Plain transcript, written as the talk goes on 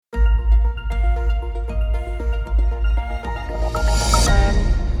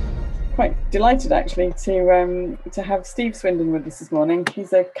quite delighted actually to have Steve Swindon with us this morning.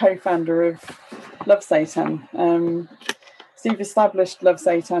 He's a co-founder of Love Seitan. Steve established Love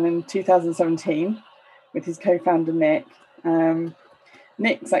Seitan in 2017 with his co-founder Nick.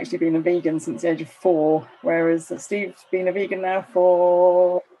 Nick's actually been a vegan since the age of 4, whereas Steve's been a vegan now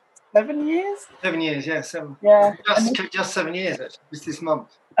for 7 years. 7 years, yeah, 7. Yeah, just 7 years actually, just this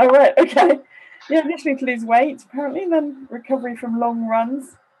month. Oh right, okay. Yeah, initially to lose weight, apparently, then recovery from long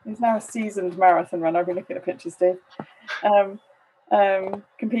runs. He's now a seasoned marathon runner. I've been looking at the pictures, Steve.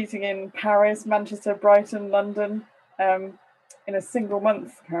 Competing in Paris, Manchester, Brighton, London, in a single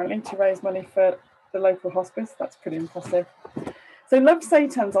month, apparently, to raise money for the local hospice. That's pretty impressive. So Love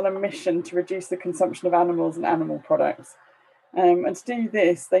Seitan's on a mission to reduce the consumption of animals and animal products. And to do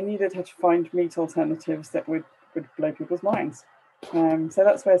this, they needed to find meat alternatives that would blow people's minds. So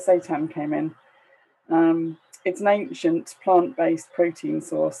that's where seitan came in. It's an ancient plant-based protein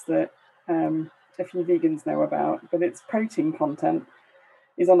source that a few vegans know about, but its protein content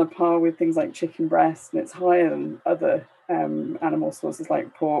is on a par with things like chicken breast, and it's higher than other animal sources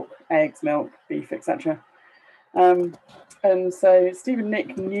like pork, eggs, milk, beef, etc. And so Steve and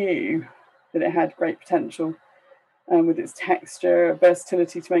Nick knew that it had great potential with its texture,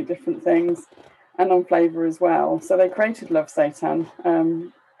 versatility to make different things, and on flavour as well. So they created Love Seitan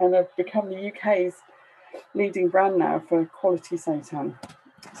and have become the UK's leading brand now for quality seitan.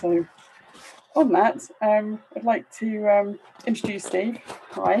 So on that, I'd like to introduce Steve.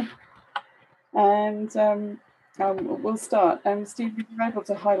 Hi. And we'll start. Steve, if you're able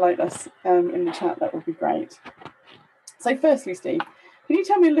to highlight us in the chat, that would be great. So firstly, Steve, can you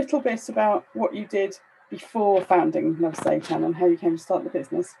tell me a little bit about what you did before founding Love Seitan and how you came to start the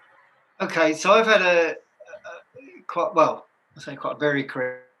business? Okay, so I've had quite a varied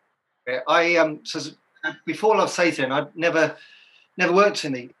career. Before Love Seitan, I'd never worked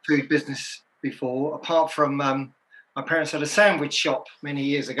in the food business before, apart from my parents had a sandwich shop many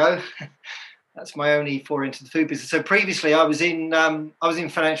years ago. That's my only foray into the food business. So previously, I was in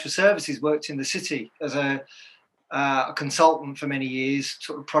financial services, worked in the city as a consultant for many years,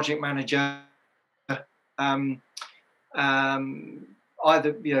 sort of project manager. Either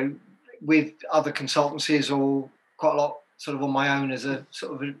with other consultancies or quite a lot sort of on my own as a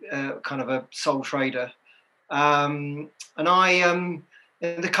sort of kind of a sole trader. And I in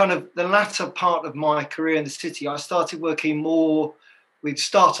the latter part of my career in the city, I started working more with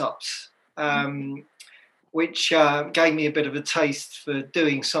startups, which gave me a bit of a taste for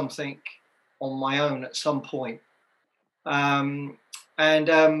doing something on my own at some point. And when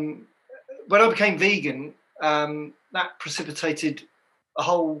I became vegan, that precipitated a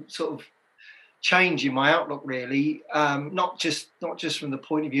whole sort of change in my outlook, really. Not just from the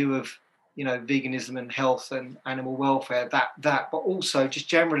point of view of veganism and health and animal welfare, but also just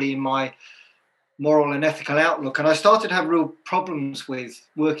generally in my moral and ethical outlook. And I started to have real problems with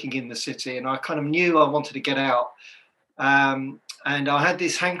working in the city, and I kind of knew I wanted to get out. And I had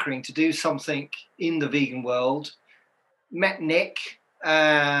this hankering to do something in the vegan world. Met Nick.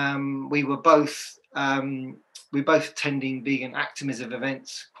 We were both attending vegan activism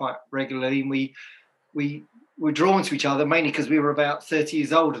events quite regularly, and we were drawn to each other mainly because we were about 30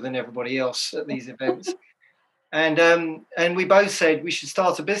 years older than everybody else at these events. And we both said we should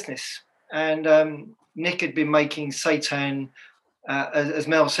start a business. And Nick had been making seitan, as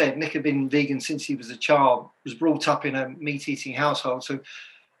Mel said. Nick had been vegan since he was a child, was brought up in a meat-eating household, so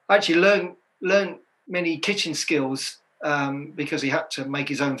I actually learned many kitchen skills because he had to make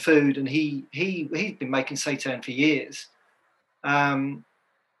his own food, and he'd been making seitan for years. And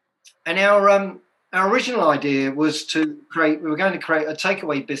our original idea was we were going to create a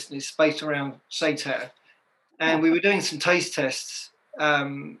takeaway business based around seitan, and we were doing some taste tests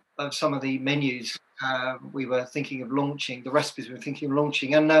of some of the menus we were thinking of launching, the recipes we were thinking of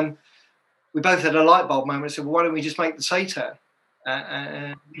launching, and we both had a light bulb moment and said, well, why don't we just make the seitan?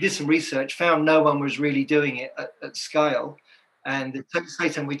 We did some research, found no one was really doing it at scale, and the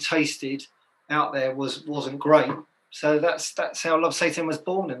seitan we tasted out there wasn't great. So that's how Love Seitan was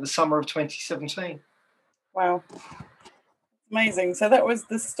born in the summer of 2017. Wow, amazing! So that was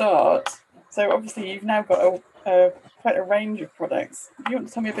the start. So obviously you've now got quite a range of products. Do you want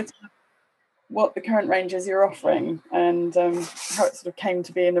to tell me a bit about what the current range is you're offering and how it sort of came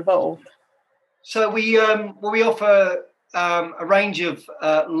to be and evolved? So we offer a range of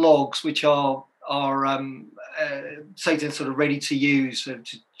logs, which are seitan sort of ready to use, to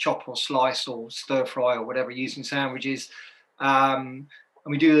chop or slice or stir fry or whatever, using sandwiches. And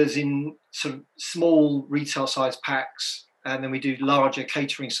we do those in sort of small retail size packs, and then we do larger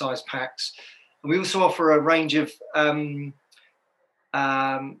catering size packs. And we also offer a range of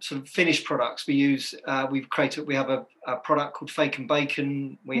sort of finished products. We have a product called Fake and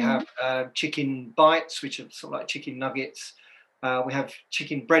Bacon. We have chicken bites, which are sort of like chicken nuggets. We have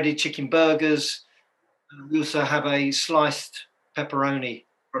breaded chicken burgers. We also have a sliced pepperoni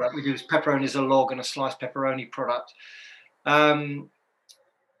product. We do pepperoni as a log and a sliced pepperoni product.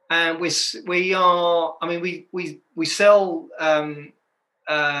 And we sell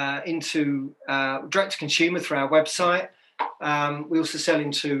into direct to consumer through our website. We also sell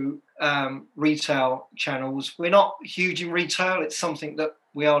into retail channels. We're not huge in retail. It's something that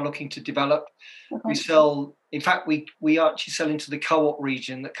we are looking to develop. Okay. We sell, in fact, we actually sell into the co-op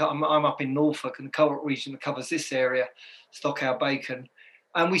region. I'm up in Norfolk, and the co-op region that covers this area, stock our bacon.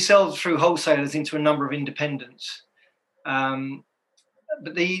 And we sell through wholesalers into a number of independents.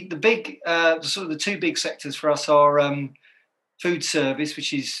 But the two big sectors for us are food service,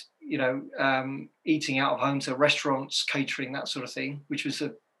 which is eating out of home, so restaurants, catering, that sort of thing, which was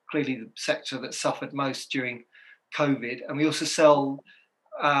clearly the sector that suffered most during COVID. And we also sell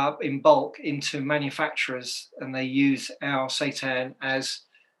in bulk into manufacturers, and they use our seitan as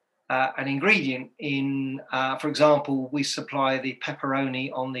an ingredient in, for example, we supply the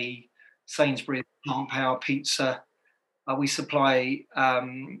pepperoni on the Sainsbury's Plant Power pizza. We supply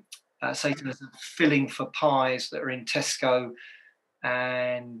seitan as a filling for pies that are in Tesco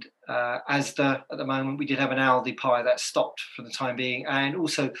and Asda at the moment. We did have an Aldi pie that stopped for the time being, and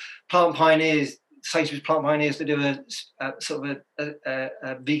also Plant Pioneers, Sainsbury's Plant Pioneers, they do a sort of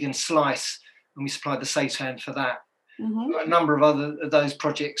a vegan slice, and we supply the seitan for that. Mm-hmm. A number of other of those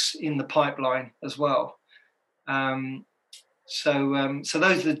projects in the pipeline as well. So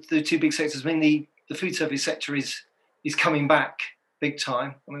those are the two big sectors. I mean, the food service sector is coming back big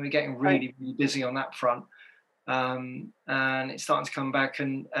time. I mean, we're getting really, really busy on that front. And it's starting to come back,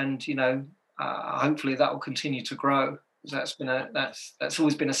 and hopefully that will continue to grow. That's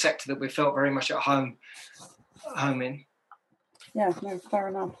always been a sector that we felt very much at home in. Yeah, no, fair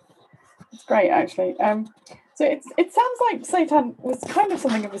enough. It's great, actually. So it sounds like seitan was kind of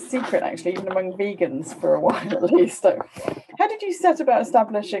something of a secret, actually, even among vegans for a while at least. So how did you set about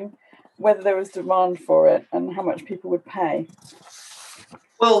establishing whether there was demand for it and how much people would pay?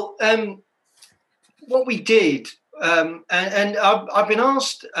 Well, what we did, and I've been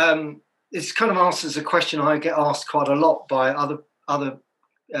asked, it's kind of asked as a question I get asked quite a lot by other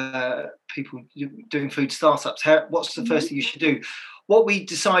people doing food startups. What's the first thing you should do? What we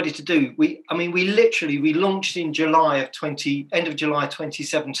decided to do, we launched in end of July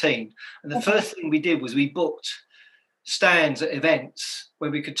 2017, and the first thing we did was we booked stands at events where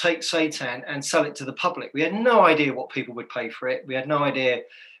we could take seitan and sell it to the public. We had no idea what people would pay for it. We had no idea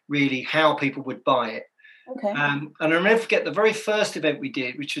really how people would buy it. Okay. And I'll never forget the very first event we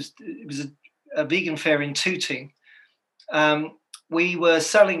did, which was a vegan fair in Tooting. We were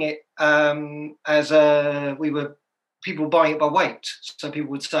selling it people were buying it by weight. So people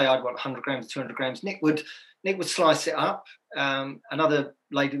would say, I'd want 100 grams, 200 grams. Nick would slice it up. Another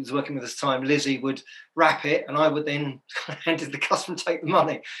lady who was working with us at the time, Lizzie, would wrap it, and I would then hand it to the customer and take the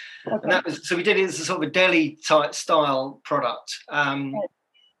money. Okay. And so we did it as a sort of a deli type style product.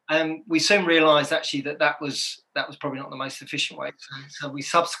 And we soon realised actually that was probably not the most efficient way. So we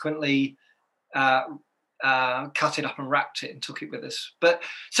subsequently cut it up and wrapped it and took it with us. But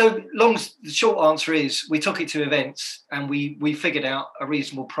the short answer is we took it to events and we figured out a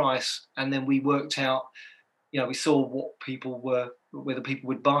reasonable price, and then we worked out, we saw whether people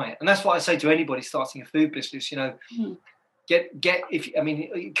would buy it. And that's what I say to anybody starting a food business,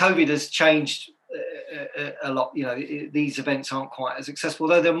 COVID has changed a lot. These events aren't quite as accessible,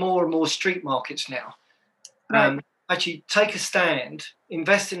 though there are more and more street markets now. Right. Actually take a stand,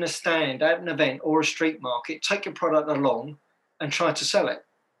 invest in a stand at an event or a street market, take your product along and try to sell it.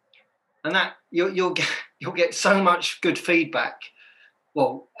 And that you'll get so much good feedback.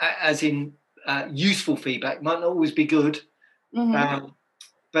 Well, as in useful feedback, might not always be good. Mm-hmm.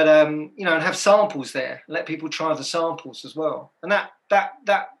 But and have samples there. Let people try the samples as well. And that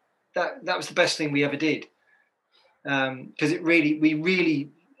was the best thing we ever did. Because it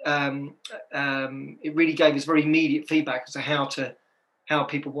really gave us very immediate feedback as to how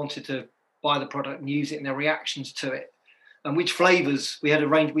people wanted to buy the product and use it and their reactions to it, and which flavors we had a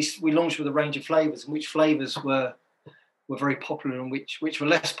range. We launched with a range of flavors, and which flavors were very popular and which were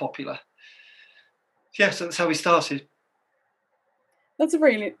less popular. Yeah, so that's how we started. That's a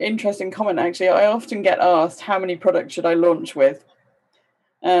really interesting comment, actually. I often get asked, how many products should I launch with?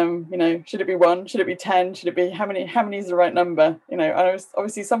 Should it be 1? Should it be 10? Should it be how many is the right number? And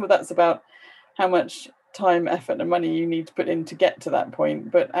obviously some of that's about how much time, effort and money you need to put in to get to that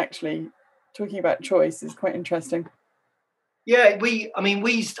point. But actually talking about choice is quite interesting. Yeah,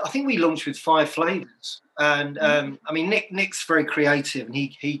 I think we launched with 5 flavors, and I mean, Nick's very creative, and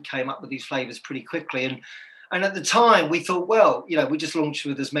he came up with these flavors pretty quickly, and at the time we thought, well, we just launch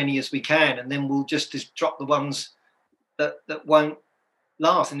with as many as we can, and then we'll just drop the ones that won't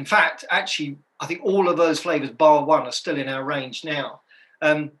last. And in fact, actually, I think all of those flavors, bar one, are still in our range now.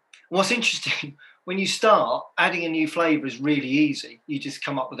 What's interesting, when you start, adding a new flavor is really easy. You just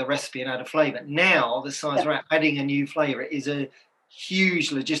come up with a recipe and add a flavor. Now, the size we're at, adding a new flavor is a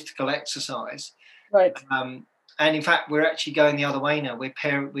huge logistical exercise. Right. And in fact, we're actually going the other way now. We're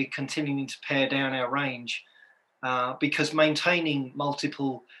continuing to pare down our range because maintaining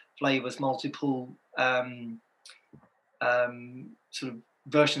multiple flavors, multiple sort of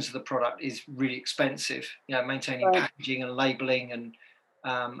versions of the product is really expensive. Maintaining packaging and labeling and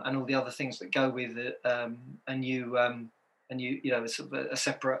all the other things that go with it, a new sort of a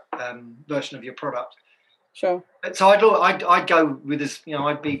separate version of your product. Sure. So I'd go with this.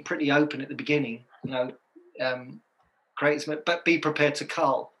 I'd be pretty open at the beginning. Create some, but be prepared to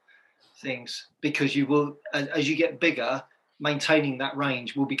cull things, because you will, as you get bigger, maintaining that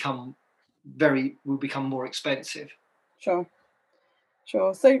range will become more expensive. Sure.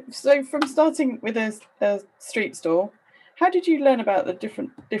 So from starting with a street store, how did you learn about the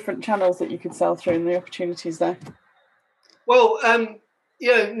different channels that you could sell through and the opportunities there? Well,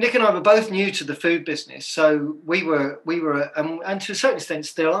 Nick and I were both new to the food business, so we were, and to a certain extent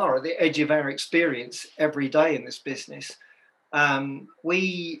still are, at the edge of our experience every day in this business. In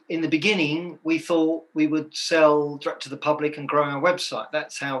the beginning, we thought we would sell direct to the public and grow our website.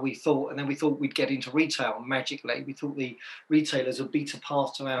 That's how we thought. And then we thought we'd get into retail magically. We thought the retailers would beat a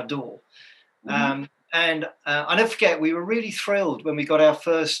path to our door. Mm-hmm. And I never forget, we were really thrilled when we got our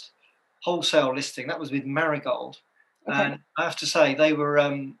first wholesale listing. That was with Marigold. Okay. And I have to say, they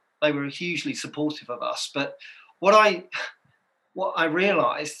were hugely supportive of us. But what I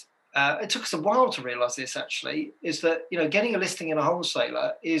realised, it took us a while to realise this actually, is that getting a listing in a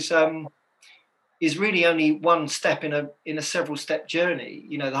wholesaler is really only one step in a several step journey.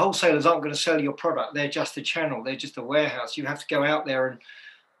 The wholesalers aren't going to sell your product; they're just a channel, they're just a warehouse. You have to go out there and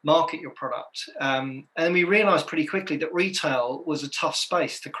market your product. And then we realised pretty quickly that retail was a tough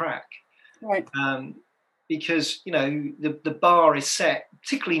space to crack, right? Because the bar is set,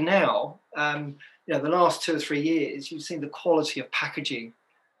 particularly now. The last 2 or 3 years, you've seen the quality of packaging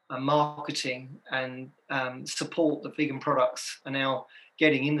and marketing and support that vegan products are now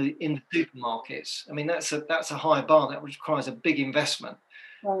getting in the supermarkets. I mean, that's a high bar that requires a big investment.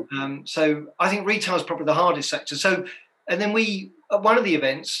 Right. So I think retail is probably the hardest sector. So, and then at one of the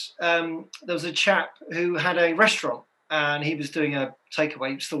events, there was a chap who had a restaurant and he was doing a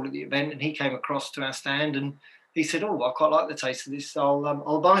takeaway stall at the event, and he came across to our stand and he said, "Oh, I quite like the taste of this.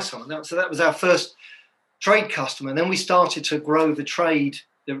 I'll buy some." So that was our first trade customer. And then we started to grow the trade.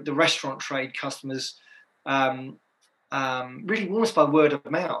 The restaurant trade customers, really almost by word of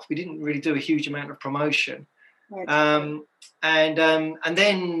mouth. We didn't really do a huge amount of promotion, right. And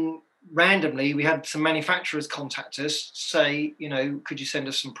then randomly we had some manufacturers contact us, say, could you send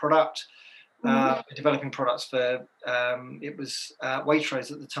us some product? Developing products for it was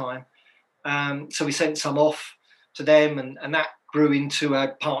Waitrose at the time. So we sent some off to them, and that grew into a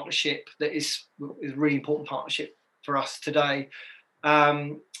partnership that is a really important partnership for us today.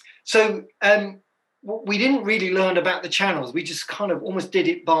 So we didn't really learn about the channels. We just kind of almost did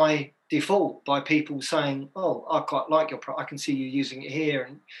it by default, by people saying, "Oh, I quite like your product. I can see you using it here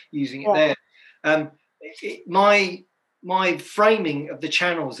and using it there." My framing of the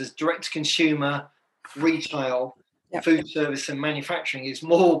channels as direct to consumer, retail, food service, and manufacturing is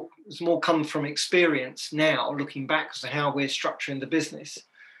more come from experience now, looking back as to how we're structuring the business.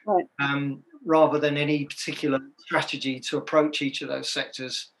 Right. Rather than any particular strategy to approach each of those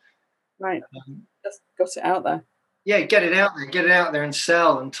sectors. Right. Just got it out there. Yeah, get it out there and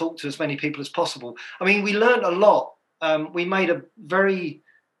sell and talk to as many people as possible. I mean, we learned a lot. We made a very,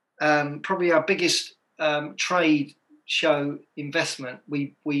 probably our biggest trade show investment.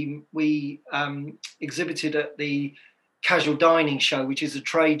 We exhibited at the Casual Dining Show, which is a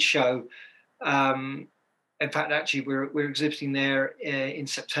trade show. In fact, actually, we're exhibiting there in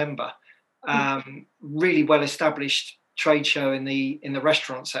September. Really well established trade show in the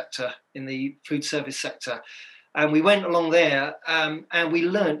restaurant sector, in the food service sector, and we went along there and we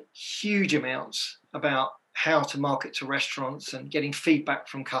learned huge amounts about how to market to restaurants and getting feedback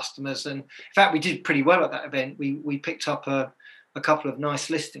from customers. And in fact, we did pretty well at that event. We picked up a couple of nice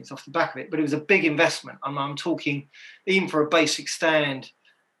listings off the back of it, but it was a big investment. I'm talking even for a basic stand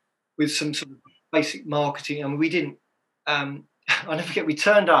with some sort of basic marketing. I mean, we didn't. I never forget. We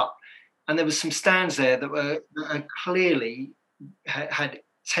turned up and there was some stands there that were clearly had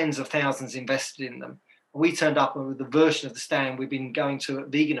tens of thousands invested in them. We turned up with the version of the stand we've been going to at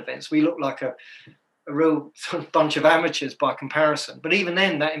vegan events. We looked like a real sort of bunch of amateurs by comparison. But even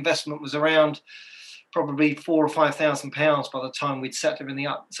then, that investment was around probably £4,000 or £5,000 by the time we'd set everything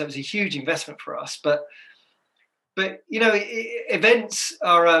up. So it was a huge investment for us. But you know, events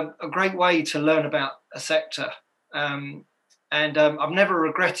are a great way to learn about a sector. And I've never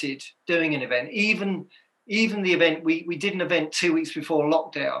regretted doing an event. Even the event, we did an event 2 weeks before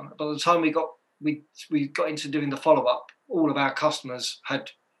lockdown. By the time we got into doing the follow-up, all of our customers had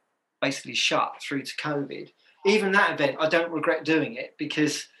basically shut through to COVID. Even that event, I don't regret doing it,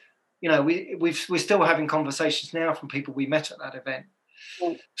 because, you know, we're still having conversations now from people we met at that event.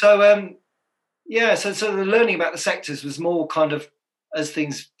 Right. So so the learning about the sectors was more kind of as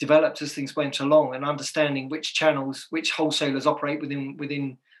things developed, as things went along, and understanding which channels, which wholesalers operate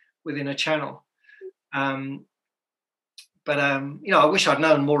within a channel. You know, I wish I'd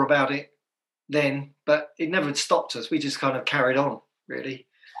known more about it then, but it never had stopped us. We just kind of carried on, really,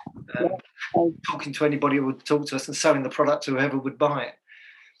 talking to anybody who would talk to us and selling the product to whoever would buy it.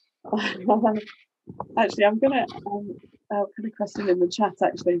 Actually, I'm going to put a question in the chat,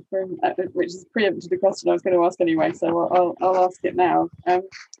 actually, from which is preempted the question I was going to ask anyway, so I'll ask it now.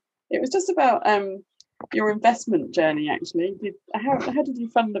 It was just about your investment journey, actually. How did you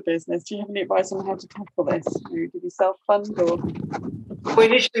fund the business? Do you have any advice on how to tackle this? Did you self-fund or...? Well,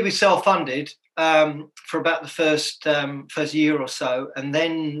 initially we self-funded for about the first year or so, and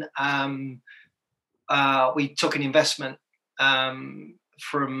then we took an investment from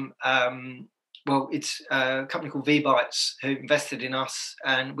it's a company called V-Bites who invested in us,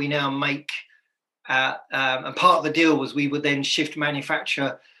 and we now make and part of the deal was we would then shift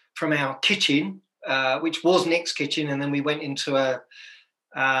manufacture from our kitchen, which was Nick's kitchen, and then we went into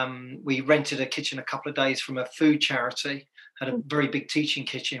we rented a kitchen a couple of days from a food charity, had a very big teaching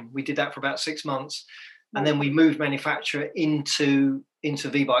kitchen. We did that for about 6 months, and then we moved manufacture into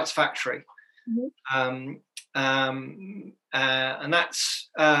V-Bites factory. Mm-hmm. And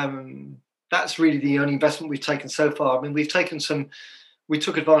that's really the only investment we've taken so far. I mean, we took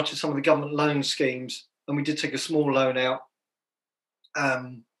advantage of some of the government loan schemes, and we did take a small loan out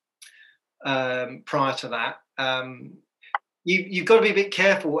prior to that. You've got to be a bit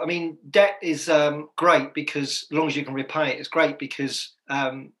careful. I mean, debt is great, because as long as you can repay it, it's great, because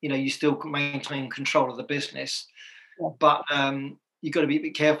you know, you still maintain control of the business. Yeah. But you've got to be a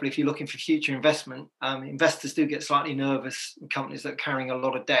bit careful if you're looking for future investment. Investors do get slightly nervous in companies that are carrying a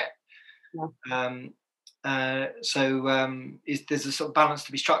lot of debt. Yeah. There's a sort of balance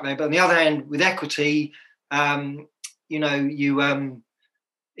to be struck there. But on the other hand, with equity, you know,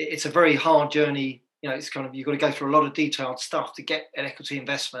 it's a very hard journey. You know, it's kind of, you've got to go through a lot of detailed stuff to get an equity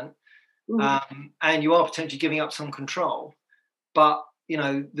investment. Mm-hmm. And you are potentially giving up some control. But, you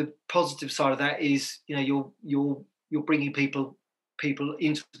know, the positive side of that is, you know, you're bringing people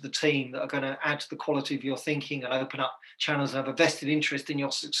into the team that are going to add to the quality of your thinking and open up channels and have a vested interest in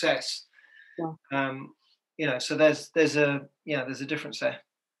your success. Yeah. You know, so there's a difference there.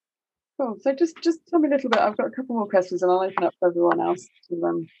 Cool. So just tell me a little bit. I've got a couple more questions, and I'll open up for everyone else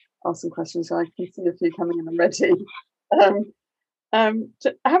to ask some questions. So I can see a few coming in already.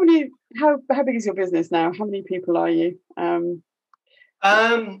 So how big is your business now? How many people are you? I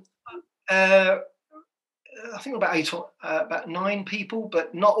think about 9 people,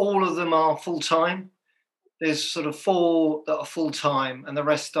 but not all of them are full time. There's sort of 4 that are full time, and the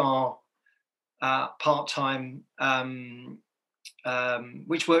rest are part time,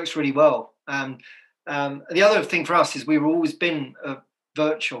 which works really well. The other thing for us is we've always been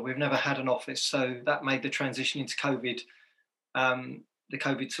virtual. We've never had an office, so that made the transition into COVID, the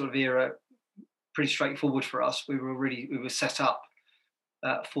COVID sort of era, pretty straightforward for us. We were set up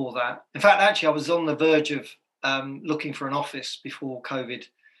for that. In fact, actually, I was on the verge of looking for an office before COVID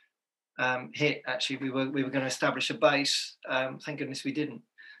hit. Actually, we were going to establish a base. Thank goodness we didn't.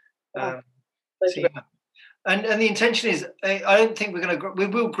 And the intention is, I don't think we're going to grow. We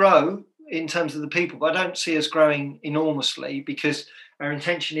will grow in terms of the people, but I don't see us growing enormously, because our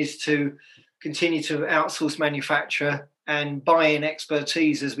intention is to continue to outsource manufacture and buy in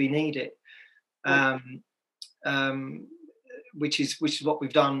expertise as we need it. Which is what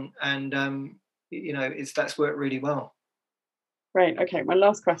we've done, and you know, that's worked really well. Great. Okay, my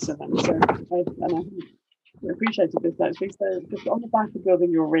last question then. So I appreciated this, actually. So just on the back of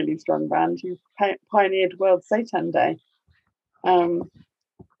building your really strong brand, you pioneered World Seitan Day.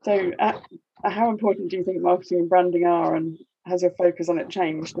 So how important do you think marketing and branding are, and has your focus on it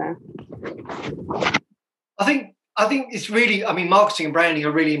changed now? I I think it's really, I mean, marketing and branding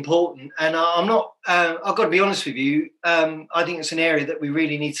are really important. And I'm not, I've got to be honest with you, I think it's an area that we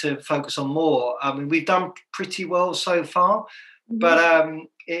really need to focus on more. I mean, we've done pretty well so far, but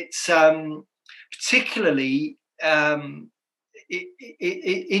it's particularly in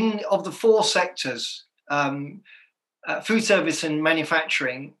of the four sectors, food service and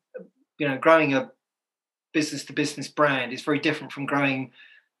manufacturing, you know, growing a business to business brand is very different from growing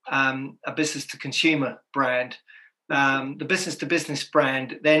a business to consumer brand. The business to business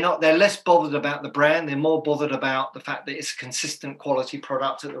brand, they're less bothered about the brand. They're more bothered about the fact that it's a consistent quality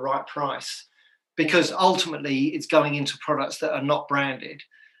product at the right price, because ultimately it's going into products that are not branded,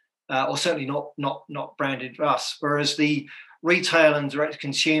 or certainly not branded for us. Whereas the retail and direct to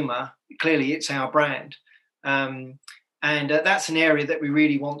consumer, clearly it's our brand. And that's an area that we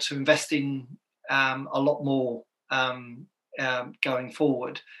really want to invest in a lot more going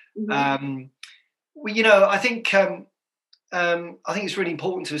forward. Well, you know, I think it's really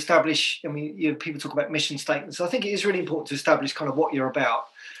important to establish. I mean, you know, people talk about mission statements. I think it is really important to establish kind of what you're about,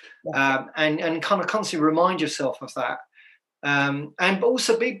 and kind of constantly remind yourself of that, and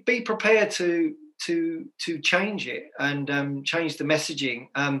also be prepared to change it and change the messaging.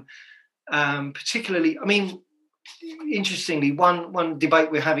 Particularly, I mean, interestingly, one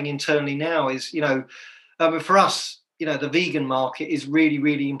debate we're having internally now is, you know, for us, you know, the vegan market is really,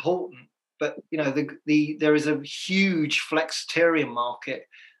 really important. But you know, there is a huge flexitarian market,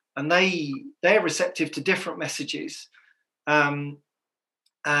 and they're receptive to different messages. They're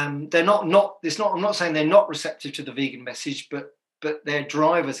not. I'm not saying they're not receptive to the vegan message, but their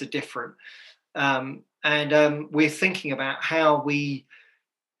drivers are different. We're thinking about how we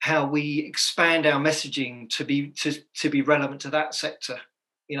expand our messaging to be relevant to that sector.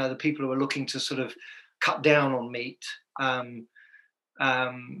 You know, the people who are looking to sort of cut down on meat.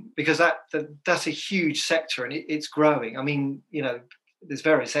 Because that's a huge sector and it's growing. I mean, you know, there's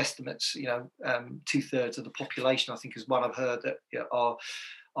various estimates. You know, 2/3 of the population, I think, is one I've heard that, you know,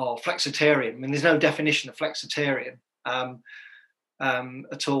 are flexitarian. I mean, there's no definition of flexitarian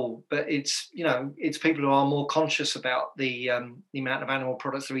at all, but it's, you know, it's people who are more conscious about the amount of animal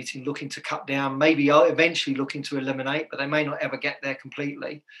products they're eating, looking to cut down, maybe are eventually looking to eliminate, but they may not ever get there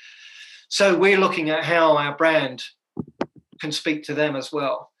completely. So we're looking at how our brand can speak to them as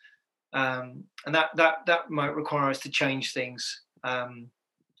well, and that might require us to change things, and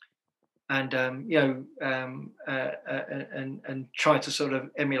try to sort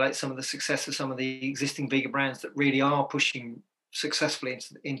of emulate some of the success of some of the existing vegan brands that really are pushing successfully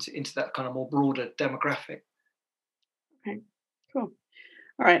into that kind of more broader demographic. Okay, cool.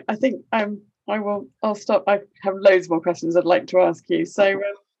 All right, I think I'll stop. I have loads more questions I'd like to ask you. So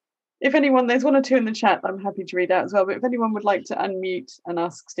if anyone, there's one or two in the chat I'm happy to read out as well, but if anyone would like to unmute and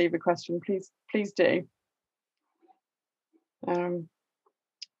ask Steve a question, please do.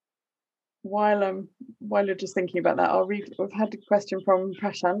 While you're just thinking about that, I'll read. We've had a question from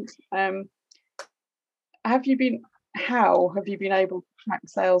Prashant. How have you been able to track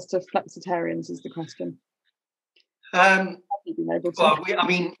sales to flexitarians is the question. Have you been able to? Well, I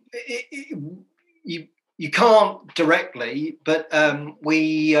mean, you can't directly, but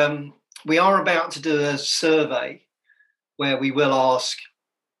we are about to do a survey where we will ask.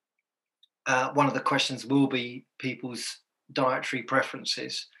 One of the questions will be people's dietary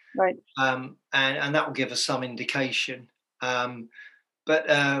preferences, right? And that will give us some indication. But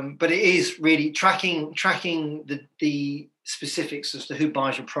it is really tracking the specifics as to who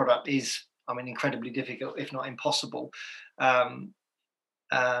buys your product is, I mean, incredibly difficult, if not impossible.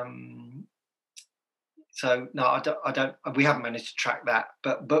 So no, I don't. We haven't managed to track that,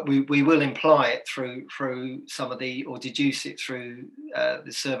 but we will imply it through some of or deduce it through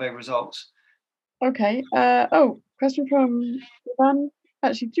the survey results. Okay. Question from Jivan.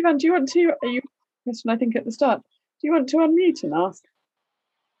 Actually, Jivan, do you want to? Question I think at the start. Do you want to unmute and ask?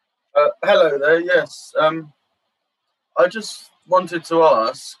 Hello there. Yes. I just wanted to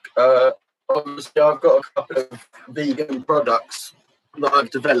ask. Obviously, I've got a couple of vegan products that I've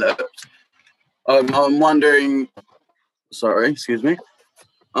developed. I'm wondering. Sorry, excuse me.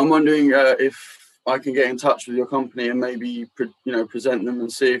 I'm wondering if I can get in touch with your company and maybe present them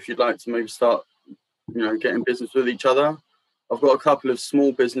and see if you'd like to maybe start getting business with each other. I've got a couple of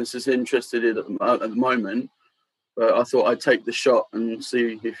small businesses interested at the moment, but I thought I'd take the shot and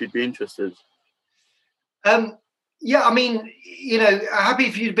see if you'd be interested. Yeah, I mean,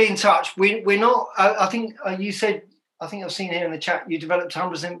 happy for you to be in touch. We're not. I think you said. I think I've seen here in the chat you developed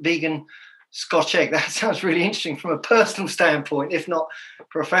 100% vegan Scotch egg. That sounds really interesting from a personal standpoint, if not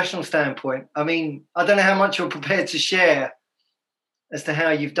professional standpoint. I mean, I don't know how much you're prepared to share as to how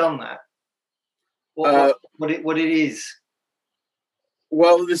you've done that. what it is?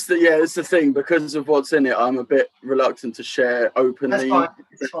 Well, it's the thing. Because of what's in it, I'm a bit reluctant to share openly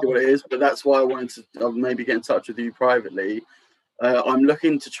exactly what it is. But that's why I wanted to maybe get in touch with you privately. I'm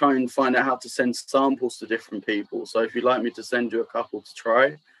looking to try and find out how to send samples to different people. So if you'd like me to send you a couple to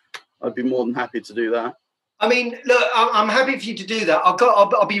try, I'd be more than happy to do that. I mean, look, I'm happy for you to do that.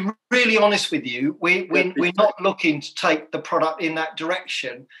 I'll be really honest with you. We're not looking to take the product in that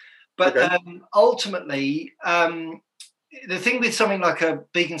direction, but ultimately, the thing with something like a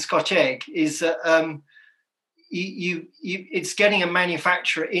vegan Scotch egg is that it's getting a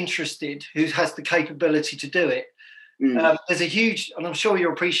manufacturer interested who has the capability to do it. There's a huge, and I'm sure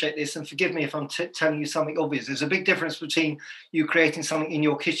you'll appreciate this, and forgive me if I'm telling you something obvious, there's a big difference between you creating something in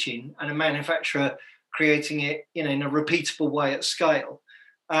your kitchen and a manufacturer creating it, in a repeatable way at scale.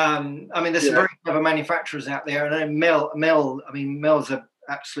 I mean, there's some very clever manufacturers out there, and Mel's an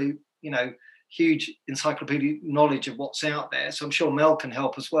absolute, huge encyclopedic knowledge of what's out there. So I'm sure Mel can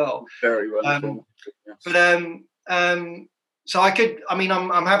help as well. Very well. So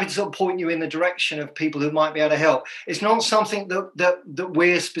I'm happy to sort of point you in the direction of people who might be able to help. It's not something that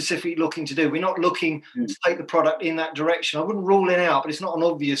we're specifically looking to do. We're not looking to take the product in that direction. I wouldn't rule it out, but it's not an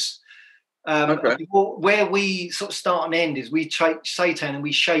obvious. Where we sort of start and end is we take seitan and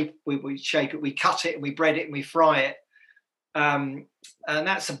we shape it, we cut it, and we bread it, and we fry it, and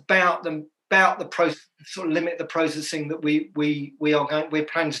that's about the process. Sort of limit the processing that we're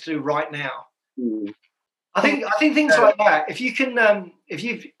planning to do right now. I think things like that. If you can, I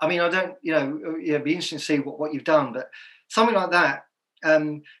don't, it'd be interesting to see what you've done, but something like that.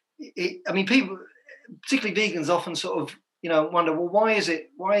 People, particularly vegans, often sort of, wonder, well, why is it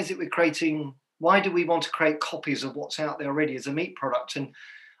we're creating? Why do we want to create copies of what's out there already as a meat product? And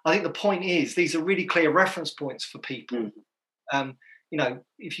I think the point is these are really clear reference points for people.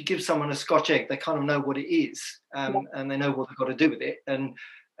 If you give someone a Scotch egg, they kind of know what it is, and they know what they've got to do with it, and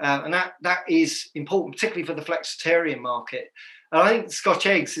that is important, particularly for the flexitarian market. And I think Scotch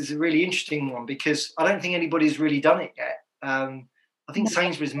eggs is a really interesting one because I don't think anybody's really done it yet. I think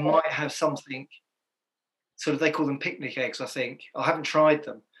Sainsbury's might have something. Sort of, they call them picnic eggs, I think. I haven't tried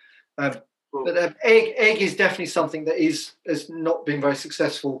them. But egg is definitely something that has not been very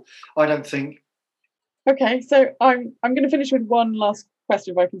successful, I don't think. Okay, so I'm going to finish with one last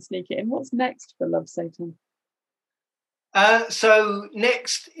question if I can sneak it in. What's next for Love Seitan? So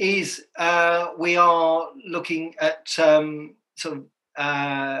next is we are looking at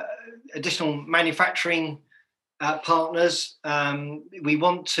additional manufacturing partners. We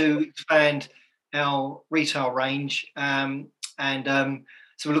want to expand our retail range, so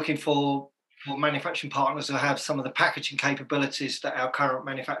we're looking for manufacturing partners who have some of the packaging capabilities that our current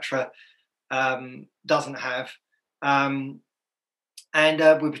manufacturer doesn't have, and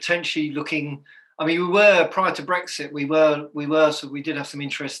we're potentially looking. I mean, we were prior to Brexit. So we did have some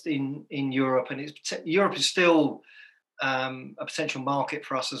interest in Europe, and Europe is still a potential market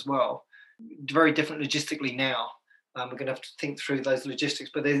for us as well. Very different logistically now. We're going to have to think through those logistics,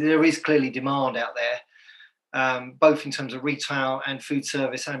 but there is clearly demand out there, both in terms of retail and food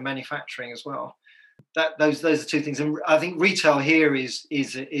service and manufacturing as well. Those are two things, and I think retail here is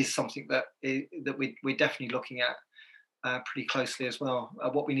something that we're definitely looking at pretty closely as well.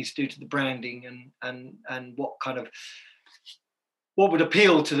 What we need to do to the branding and what would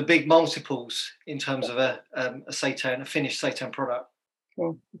appeal to the big multiples in terms of a finished seitan product.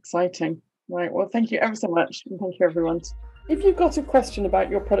 Cool, exciting. Right, well, thank you ever so much, and thank you, everyone. If you've got a question about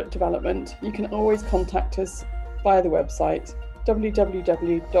your product development, you can always contact us via the website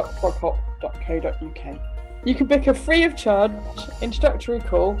www.froghop.co.uk. You can book a free of charge introductory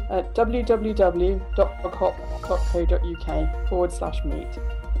call at www.froghop.co.uk/meet.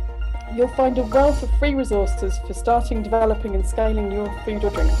 You'll find a wealth of free resources for starting, developing and scaling your food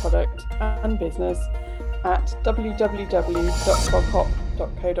or drink product and business at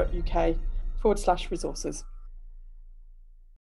www.froghop.co.uk/resources.